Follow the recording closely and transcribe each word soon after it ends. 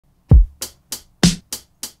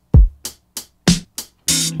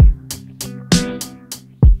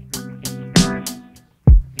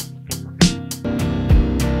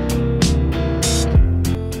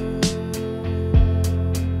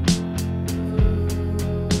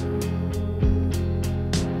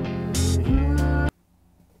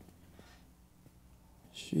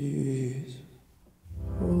She's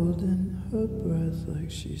holding her breath like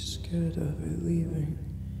she's scared of it leaving.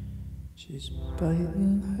 She's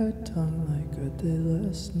biting her tongue like I did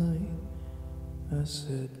last night. I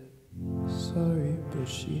said, sorry, but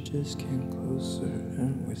she just came closer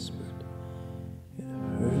and whispered, it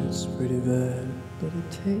hurts pretty bad, but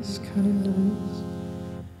it tastes kinda nice.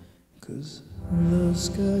 'Cause love's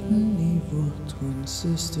got an evil twin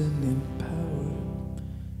sister named Power,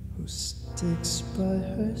 who sticks by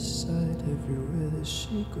her side everywhere that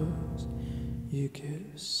she goes. You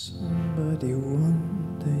give somebody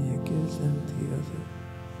one, then you give them the other.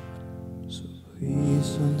 So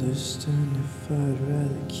please understand if I'd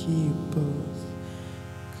rather keep both,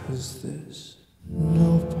 'cause there's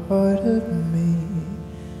no part of me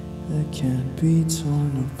that can't be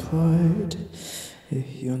torn apart.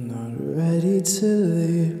 If you're not ready to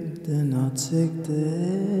leave, then I'll take the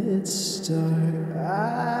head start.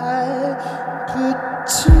 I put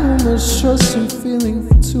too much trust and feeling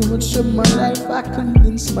for too much of my life. I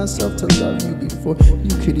convinced myself to love you before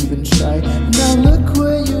you could even try. Now look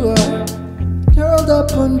where you are, curled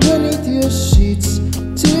up underneath your sheets,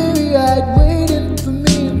 teary-eyed, waiting for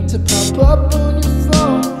me to pop up on your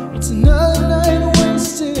phone. It's another night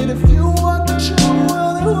wasted. If you want the truth,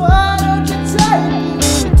 well then why don't you take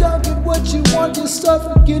it? You don't get what you want, you start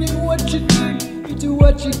forgetting what you need. You do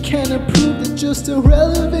what you can to prove that you're still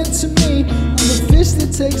relevant to me. I'm the fish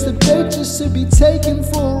that takes the bait just to be taken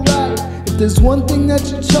for a ride. If there's one thing that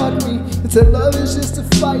you taught me, it's that love is just a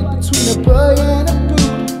fight between a bug and a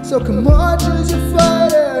boot. So come on, choose your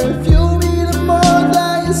fighter. If you'll be the more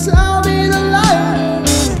than yes, I'll be the lighter.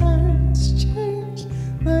 It's changed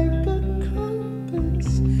like a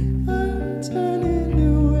compass. I'm turning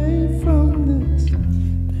away from this.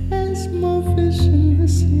 There's more fish in the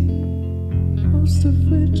sea, most of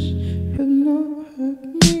which have not hurt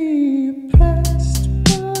me. Passed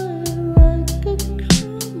by like a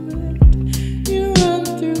comet. You run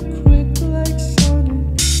through quick like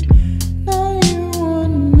Sonic. Now you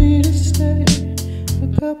want me to stay a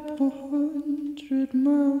couple 100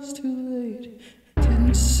 miles too late. I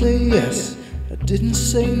didn't say yes, I didn't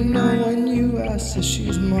say no when you asked if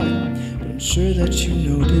she's mine. But I'm sure that you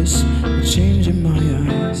notice the change in my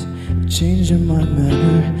eyes, the change in my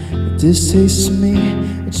manner, the distaste to me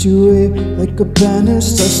that you wave like a banner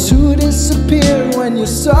starts to disappear. When you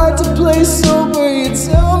start to play sober, you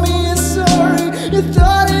tell me you're sorry. You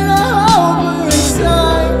thought it over, it's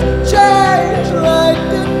time to change like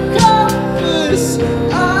a compass.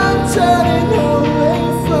 I'm turning away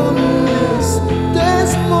from this.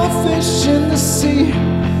 There's more fish in the sea,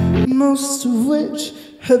 most of which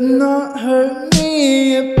have not hurt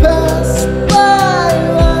me. It passed by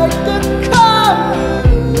like a comet.